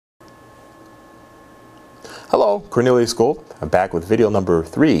Hello, Cornelius Gould. I'm back with video number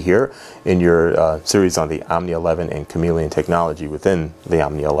 3 here in your series on the Omnia.11 and Chameleon technology within the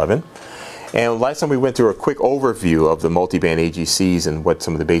Omnia.11. And last time we went through a quick overview of the multiband AGCs and what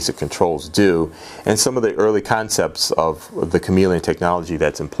some of the basic controls do, and some of the early concepts of the Chameleon technology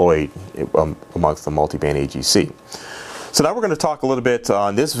that's employed amongst the multiband AGC. So now we're going to talk a little bit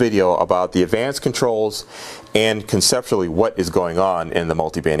on this video about the advanced controls and conceptually what is going on in the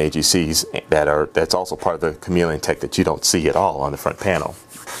multiband AGCs that's also part of the Chameleon tech that you don't see at all on the front panel.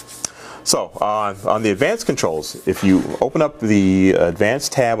 So on the advanced controls, if you open up the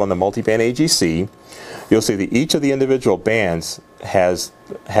advanced tab on the multiband AGC, you'll see that each of the individual bands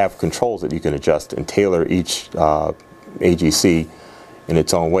have controls that you can adjust and tailor each AGC in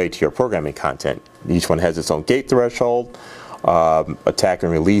its own way to your programming content. Each one has its own gate threshold, attack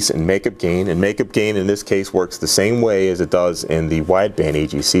and release, and makeup gain. And makeup gain in this case works the same way as it does in the wideband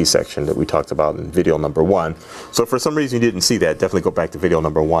AGC section that we talked about in video number 1. So if for some reason you didn't see that, definitely go back to video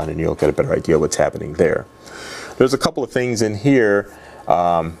number 1 and you'll get a better idea of what's happening there. There's a couple of things in here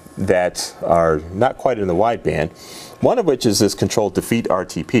that are not quite in the wideband, one of which is this control defeat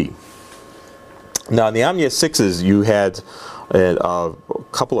RTP. Now in the Omnia 6s you had a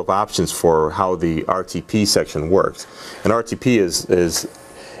couple of options for how the RTP section works. And RTP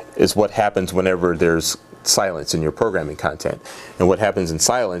is what happens whenever there's silence in your programming content. And what happens in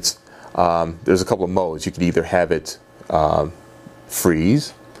silence, there's a couple of modes. You could either have it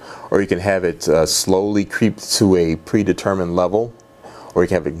freeze, or you can have it slowly creep to a predetermined level, or you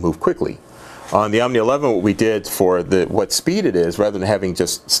can have it move quickly. On the Omnia.11, what we did for what speed it is, rather than having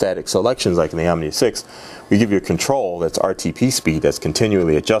just static selections like in the Omnia 6, we give you a control that's RTP speed that's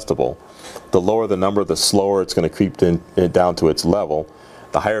continually adjustable. The lower the number, the slower it's going to creep down to its level.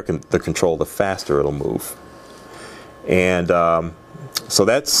 The higher the control, the faster it'll move. And so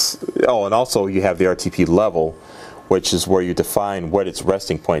that's, oh, and also you have the RTP level, which is where you define what its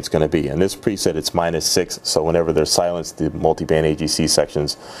resting point is going to be. And this preset, it's -6, so whenever there's silence, the multiband AGC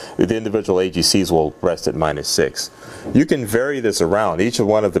sections, the individual AGCs will rest at -6. You can vary this around. Each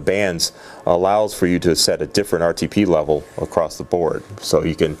one of the bands allows for you to set a different RTP level across the board. So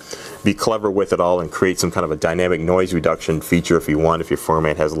you can be clever with it all and create some kind of a dynamic noise reduction feature if you want. If your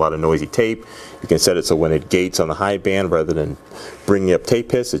format has a lot of noisy tape, you can set it so when it gates on the high band, rather than bringing up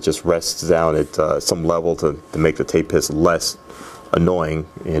tape hiss, it just rests down at some level to make the tape hiss less annoying,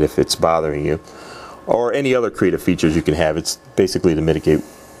 and if it's bothering you, or any other creative features you can have. It's basically to mitigate,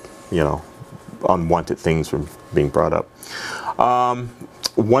 you know, unwanted things from being brought up.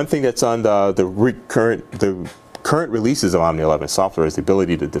 One thing that's on the current releases of Omnia.11 software is the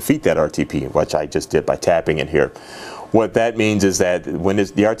ability to defeat that RTP, which I just did by tapping it here. What that means is that when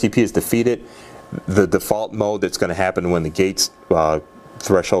the RTP is defeated, the default mode that's going to happen when the gates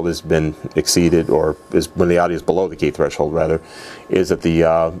threshold has been exceeded, or is when the audio is below the gate threshold rather, is that the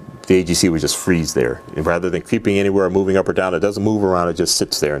AGC would just freeze there. And rather than creeping anywhere or moving up or down, it doesn't move around, it just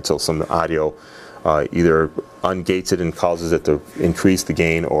sits there until some audio either ungates it and causes it to increase the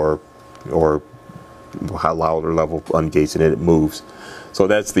gain, or how loud or level ungates it and it moves. So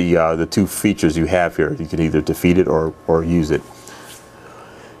that's the two features you have here. You can either defeat it or use it.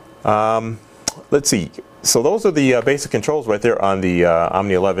 Let's see. So those are the basic controls right there on the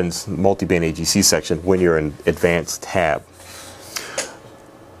Omnia.11's multiband AGC section when you're in Advanced tab.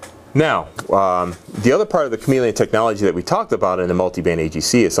 Now, the other part of the Chameleon technology that we talked about in the multiband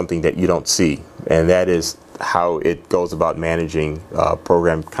AGC is something that you don't see, and that is how it goes about managing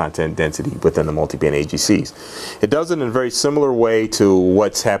program content density within the multiband AGCs. It does it in a very similar way to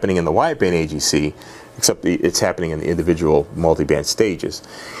what's happening in the wideband AGC, except it's happening in the individual multiband stages.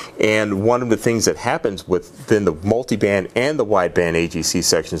 And one of the things that happens within the multiband and the wideband AGC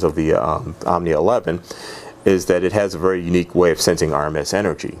sections of the Omnia.11 is that it has a very unique way of sensing RMS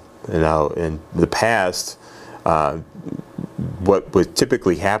energy. Now, in the past, what would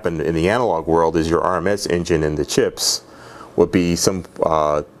typically happen in the analog world is your RMS engine in the chips would be some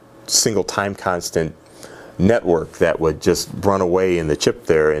single time constant network that would just run away in the chip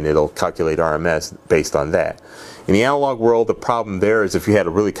there, and it'll calculate RMS based on that. In the analog world, the problem there is if you had a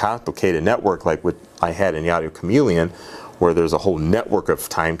really complicated network like what I had in the Audio Chameleon, where there's a whole network of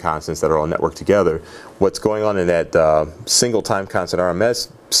time constants that are all networked together, what's going on in that single time constant RMS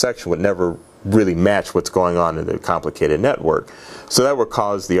section would never really match what's going on in the complicated network. So that would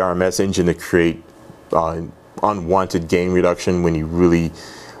cause the RMS engine to create unwanted gain reduction when you really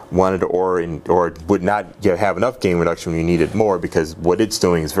wanted, or would not have enough gain reduction when you needed more, because what it's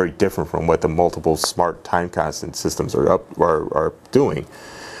doing is very different from what the multiple smart time constant systems are doing.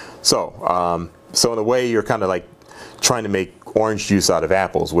 So, so in a way, you're kind of like trying to make orange juice out of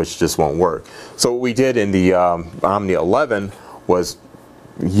apples, which just won't work. So what we did in the Omnia.11 was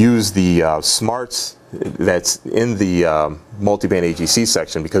use the smarts that's in the multiband AGC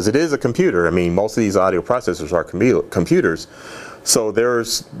section, because it is a computer. I mean, most of these audio processors are computers. So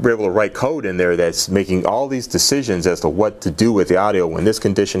we're able to write code in there that's making all these decisions as to what to do with the audio when this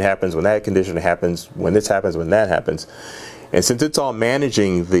condition happens, when that condition happens, when this happens, when that happens. And since it's all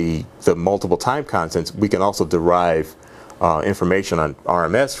managing the multiple time constants, we can also derive information on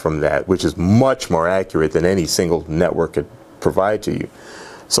RMS from that, which is much more accurate than any single network could provide to you.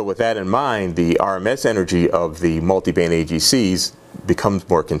 So with that in mind, the RMS energy of the multiband AGCs becomes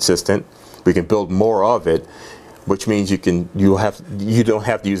more consistent. We can build more of it, which means you don't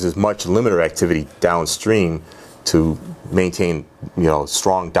have to use as much limiter activity downstream to maintain, you know,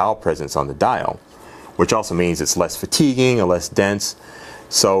 strong dial presence on the dial, which also means it's less fatiguing and less dense.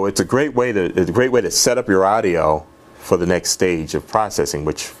 So it's a great way to set up your audio for the next stage of processing,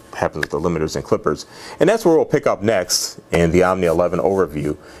 which happens with the limiters and clippers. And that's where we'll pick up next in the Omnia.11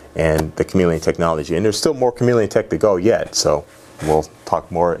 overview and the Chameleon technology. And there's still more Chameleon tech to go yet, so we'll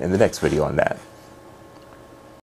talk more in the next video on that.